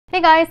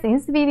Hey guys, in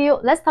this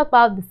video, let's talk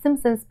about the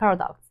Simpson's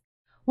paradox,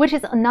 which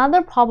is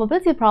another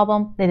probability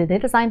problem that the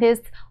data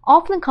scientists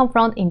often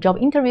confront in job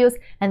interviews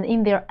and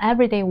in their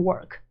everyday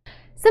work.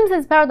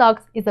 Simpson's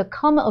paradox is a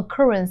common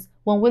occurrence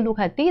when we look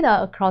at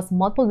data across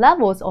multiple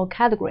levels or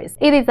categories.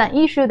 It is an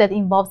issue that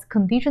involves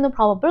conditional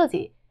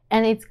probability,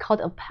 and it's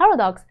called a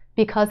paradox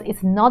because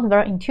it's not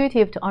very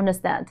intuitive to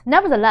understand.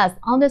 Nevertheless,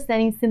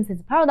 understanding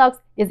Simpson's paradox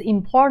is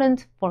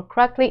important for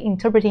correctly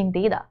interpreting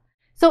data.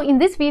 So in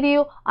this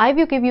video, I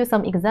will give you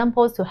some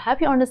examples to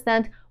help you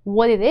understand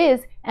what it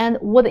is and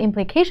what the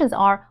implications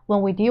are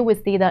when we deal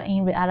with data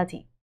in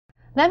reality.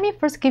 Let me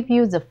first give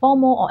you the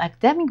formal or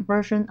academic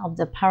version of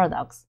the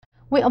paradox.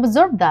 We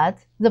observe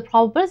that the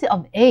probability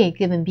of A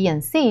given B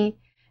and C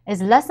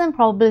is less than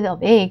probability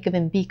of A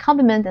given B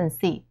complement and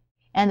C,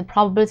 and the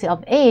probability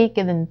of A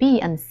given B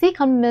and C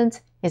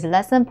complement is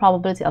less than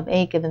probability of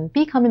A given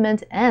B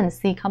complement and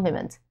C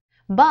complement.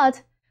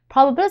 But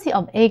probability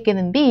of A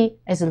given B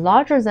is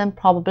larger than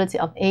probability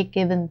of A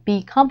given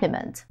B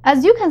complement.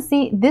 As you can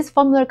see, this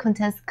formula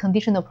contains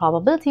conditional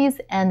probabilities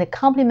and the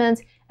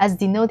complement as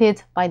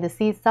denoted by the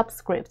C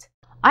subscript.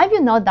 I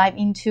will not dive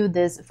into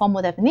this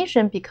formal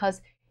definition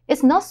because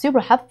it's not super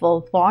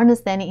helpful for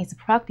understanding its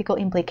practical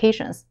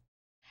implications.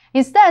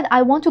 Instead,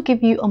 I want to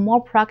give you a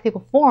more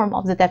practical form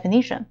of the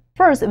definition.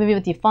 First, we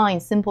will define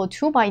simple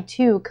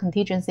 2x2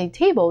 contingency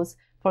tables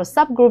for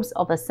subgroups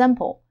of a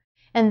sample,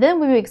 and then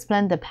we will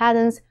explain the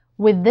patterns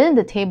within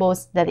the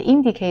tables that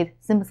indicate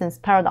Simpson's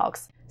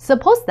paradox.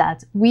 Suppose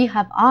that we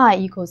have I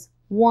equals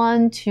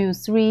 1, 2,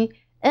 3,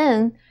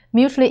 n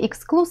mutually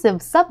exclusive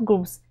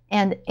subgroups,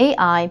 and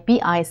AI,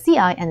 BI, CI,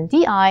 and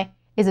DI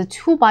is a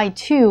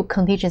 2x2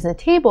 contingency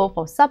table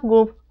for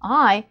subgroup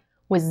I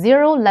with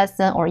 0 less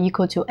than or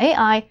equal to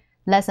AI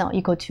less than or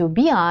equal to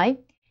BI,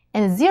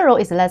 and 0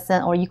 is less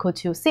than or equal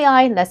to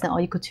CI less than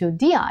or equal to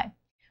DI.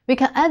 We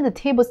can add the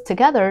tables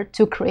together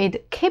to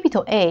create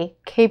capital A,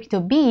 capital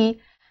B,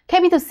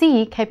 capital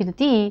C, capital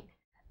D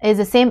is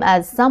the same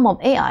as sum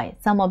of AI,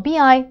 sum of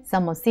BI,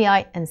 sum of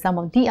CI, and sum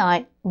of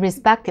DI,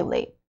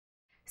 respectively.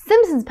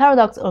 Simpson's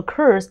paradox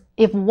occurs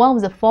if one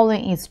of the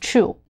following is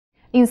true.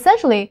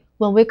 Essentially,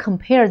 when we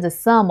compare the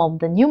sum of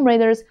the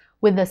numerators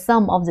with the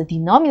sum of the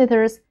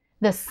denominators,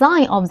 the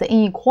sign of the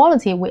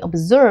inequality we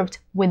observed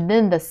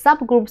within the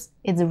subgroups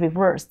is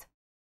reversed.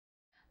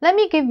 Let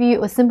me give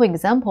you a simple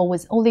example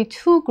with only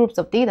two groups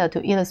of data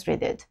to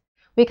illustrate it.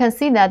 We can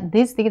see that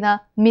this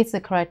data meets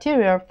the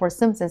criteria for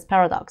Simpson's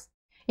paradox.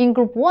 In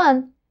group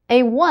 1,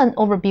 A1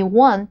 over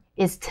B1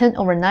 is 10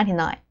 over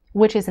 99,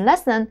 which is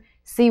less than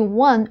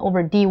C1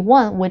 over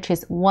D1, which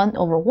is 1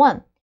 over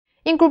 1.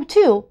 In group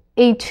 2,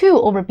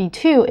 A2 over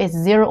B2 is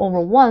 0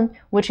 over 1,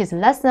 which is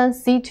less than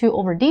C2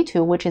 over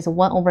D2, which is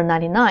 1 over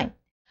 99.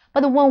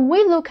 But when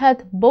we look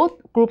at both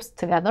groups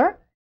together,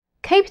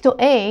 capital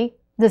A,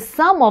 the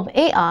sum of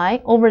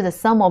AI over the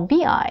sum of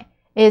BI,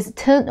 is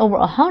 10 over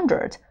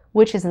 100,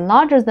 which is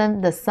larger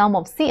than the sum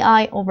of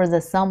CI over the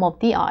sum of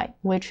DI,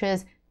 which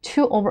is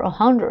 2 over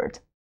 100.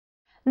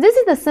 This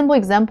is a simple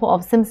example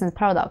of Simpson's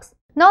paradox.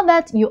 Now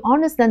that you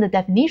understand the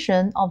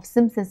definition of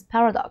Simpson's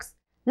paradox,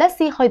 let's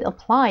see how it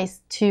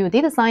applies to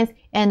data science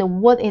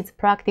and what its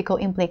practical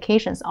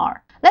implications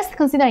are. Let's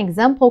consider an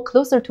example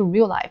closer to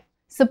real life.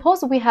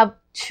 Suppose we have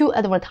two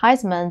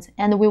advertisements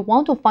and we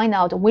want to find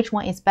out which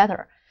one is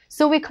better.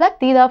 So we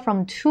collect data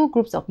from two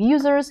groups of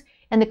users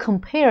and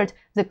compared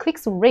the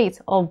click-through rate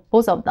of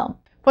both of them.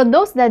 For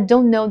those that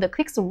don't know, the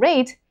click-through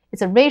rate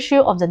is a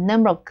ratio of the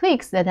number of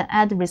clicks that an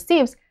ad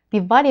receives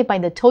divided by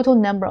the total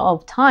number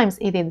of times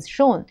it is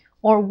shown,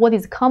 or what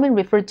is commonly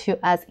referred to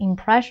as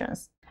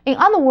impressions. In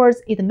other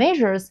words, it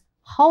measures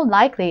how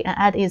likely an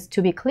ad is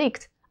to be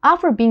clicked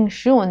after being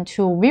shown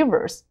to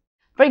viewers.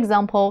 For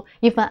example,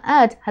 if an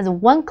ad has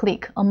 1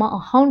 click among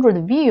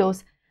 100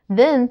 views,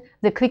 then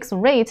the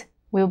click-through rate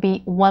will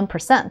be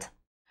 1%.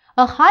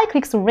 A high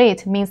click-through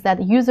rate means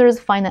that users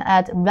find an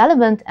ad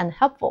relevant and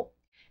helpful.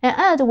 An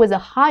ad with a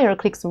higher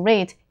click-through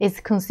rate is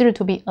considered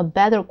to be a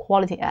better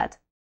quality ad.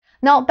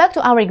 Now back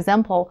to our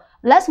example,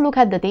 let's look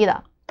at the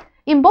data.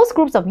 In both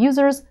groups of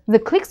users, the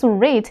click-through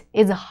rate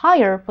is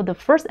higher for the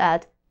first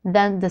ad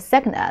than the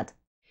second ad.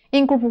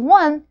 In group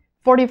 1,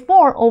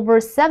 44 over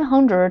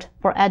 700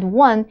 for ad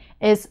 1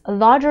 is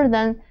larger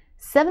than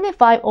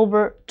 75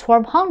 over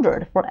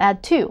 1200 for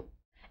ad 2.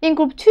 In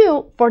group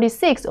 2,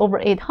 46 over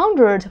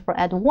 800 for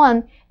ad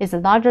 1 is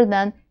larger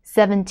than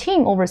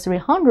 17 over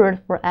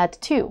 300 for ad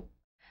 2.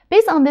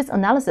 Based on this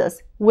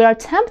analysis, we are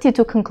tempted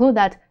to conclude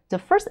that the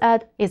first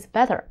ad is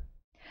better.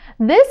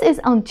 This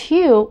is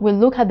until we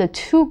look at the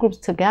two groups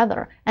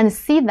together and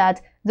see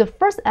that the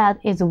first ad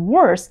is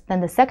worse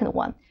than the second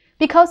one,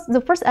 because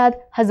the first ad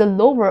has a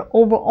lower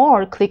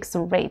overall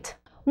click-through rate.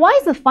 Why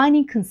is the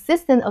finding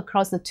consistent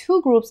across the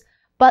two groups,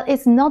 but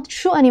it's not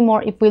true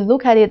anymore if we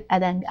look at it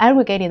at an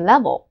aggregated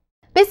level?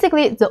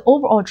 Basically, the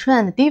overall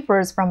trend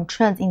differs from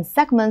trends in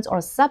segments or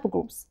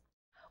subgroups.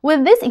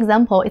 With this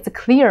example, it's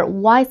clear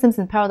why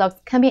Simpson's paradox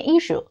can be an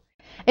issue.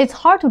 It's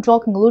hard to draw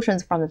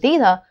conclusions from the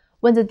data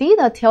when the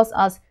data tells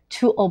us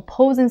two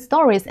opposing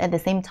stories at the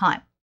same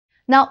time.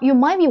 Now, you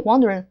might be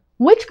wondering,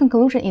 which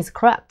conclusion is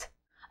correct?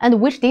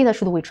 And which data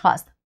should we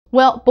trust?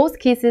 Well, both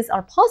cases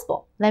are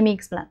possible. Let me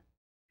explain.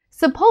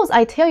 Suppose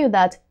I tell you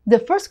that the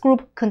first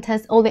group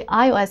contains only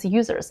iOS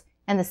users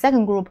and the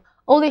second group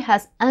only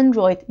has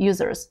Android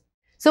users.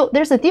 So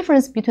there's a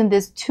difference between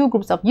these two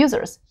groups of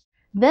users.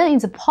 Then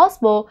it's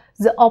possible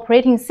the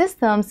operating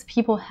systems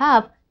people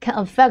have can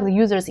affect the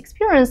user's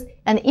experience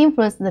and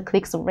influence the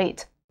click-through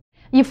rate.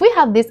 If we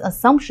have this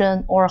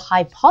assumption or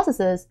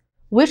hypothesis,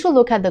 we should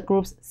look at the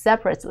groups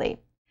separately.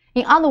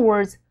 In other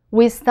words,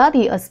 we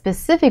study a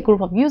specific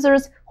group of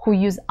users who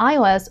use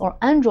iOS or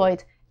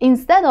Android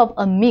instead of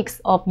a mix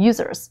of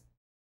users.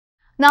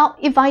 Now,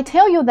 if I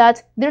tell you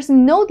that there's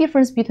no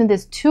difference between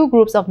these two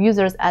groups of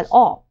users at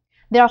all,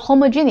 they are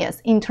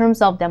homogeneous in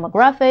terms of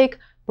demographic,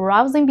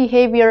 browsing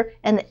behavior,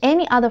 and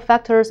any other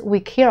factors we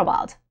care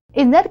about.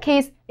 In that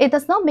case, it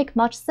does not make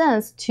much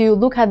sense to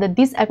look at the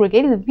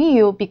disaggregated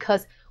view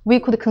because we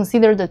could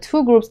consider the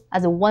two groups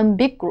as one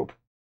big group.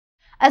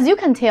 As you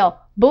can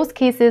tell, both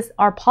cases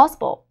are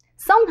possible.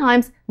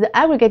 Sometimes the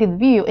aggregated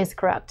view is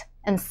correct,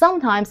 and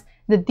sometimes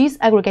the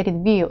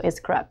disaggregated view is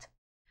correct.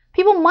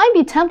 People might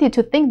be tempted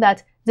to think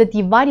that the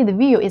divided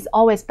view is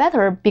always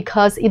better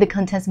because it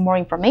contains more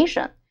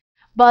information.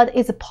 But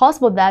it's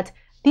possible that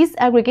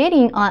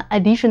disaggregating an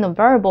additional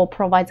variable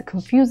provides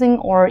confusing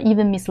or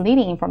even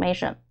misleading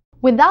information.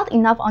 Without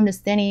enough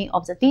understanding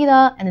of the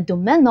data and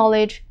domain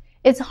knowledge,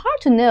 it's hard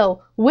to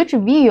know which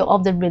view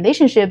of the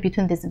relationship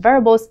between these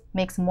variables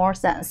makes more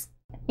sense.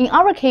 In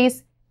our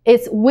case,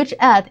 it's which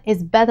ad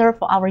is better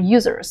for our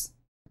users.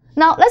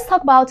 Now let's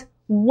talk about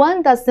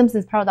when does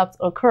Simpson's paradox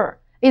occur?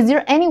 Is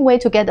there any way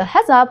to get a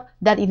heads up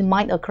that it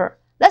might occur?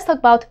 Let's talk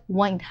about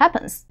when it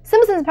happens.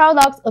 Simpson's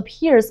paradox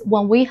appears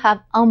when we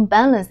have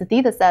unbalanced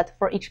dataset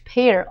for each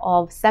pair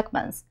of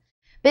segments.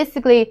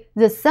 Basically,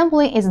 the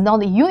sampling is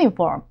not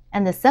uniform,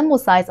 and the sample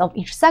size of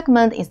each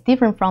segment is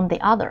different from the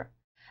other.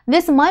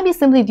 This might be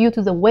simply due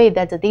to the way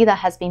that the data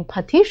has been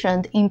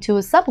partitioned into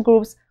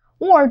subgroups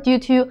or due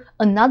to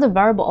another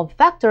variable or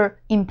factor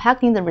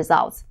impacting the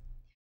results.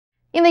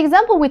 In the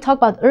example we talked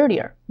about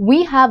earlier,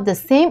 we have the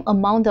same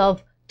amount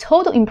of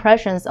total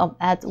impressions of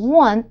ad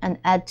 1 and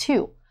ad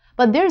 2,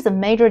 but there is a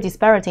major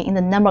disparity in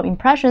the number of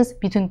impressions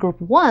between group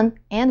 1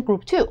 and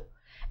group 2.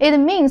 It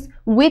means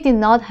we did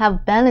not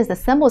have balanced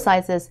sample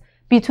sizes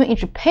between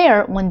each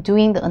pair when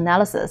doing the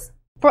analysis.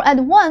 For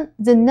ad 1,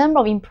 the number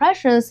of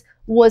impressions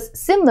was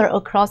similar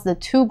across the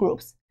two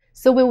groups,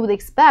 so we would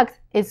expect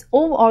its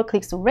overall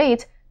click-through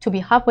rate to be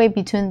halfway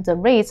between the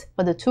rates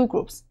for the two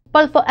groups.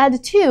 But for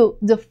ad 2,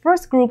 the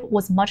first group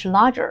was much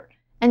larger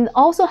and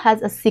also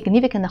has a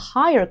significant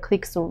higher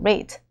click-through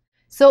rate.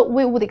 So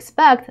we would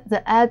expect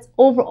the ad's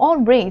overall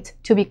rate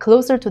to be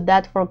closer to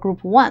that for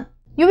group 1.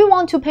 You will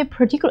want to pay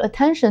particular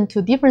attention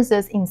to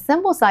differences in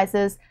sample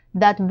sizes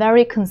that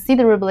vary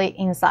considerably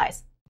in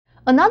size.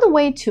 Another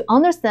way to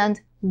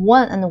understand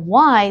when and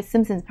why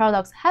Simpson's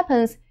paradox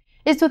happens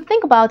is to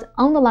think about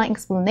underlying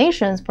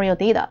explanations for your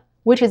data,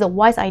 which is a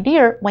wise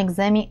idea when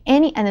examining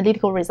any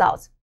analytical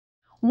results.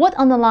 What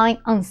underlying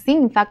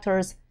unseen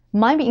factors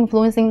might be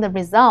influencing the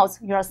results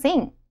you are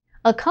seeing?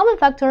 A common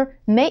factor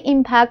may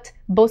impact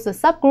both the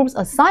subgroup's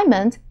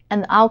assignment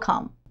and the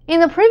outcome. In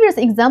the previous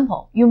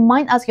example, you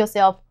might ask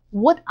yourself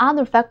what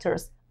other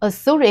factors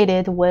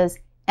associated with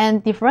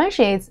and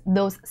differentiates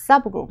those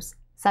subgroups,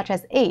 such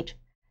as age,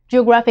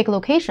 geographic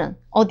location,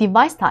 or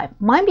device type,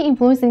 might be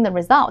influencing the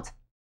result.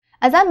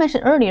 As I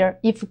mentioned earlier,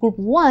 if group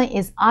 1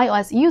 is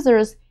iOS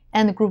users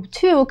and group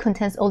 2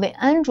 contains only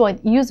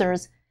Android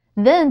users,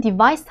 then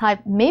device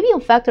type may be a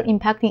factor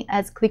impacting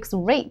ads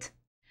click-through rate.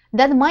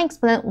 That might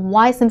explain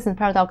why Simpson's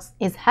paradox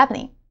is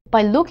happening.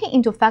 By looking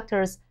into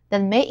factors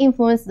that may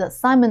influence the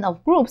assignment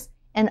of groups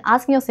and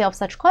asking yourself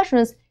such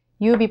questions,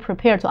 you'll be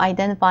prepared to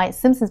identify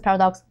Simpson's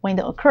paradox when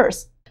it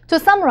occurs. To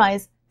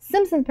summarize,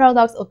 Simpson's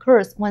paradox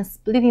occurs when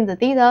splitting the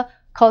data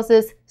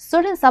causes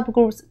certain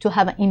subgroups to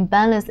have an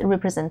imbalanced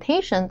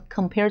representation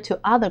compared to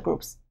other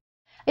groups.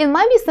 It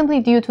might be simply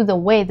due to the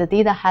way the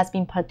data has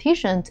been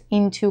partitioned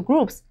into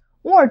groups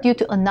or due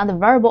to another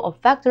variable or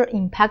factor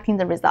impacting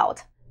the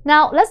result.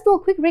 Now, let's do a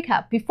quick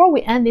recap before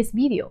we end this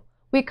video.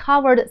 We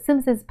covered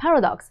Simpson's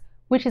paradox,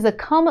 which is a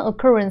common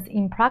occurrence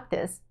in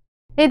practice.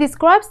 It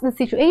describes the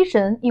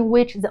situation in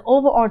which the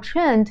overall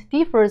trend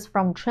differs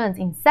from trends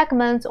in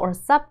segments or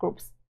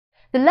subgroups.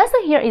 The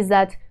lesson here is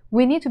that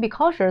we need to be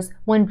cautious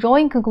when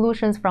drawing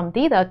conclusions from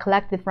data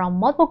collected from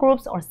multiple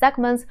groups or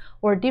segments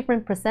or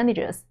different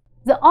percentages.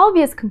 The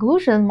obvious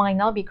conclusion might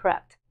not be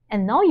correct,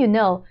 and now you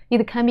know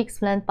it can be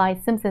explained by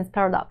Simpson's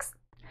paradox.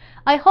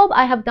 I hope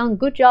I have done a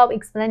good job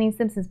explaining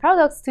Simpson's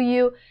paradox to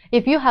you.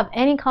 If you have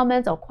any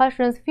comments or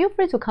questions, feel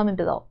free to comment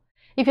below.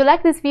 If you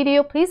like this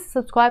video, please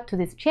subscribe to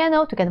this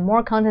channel to get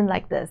more content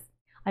like this.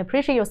 I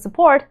appreciate your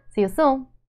support. See you soon.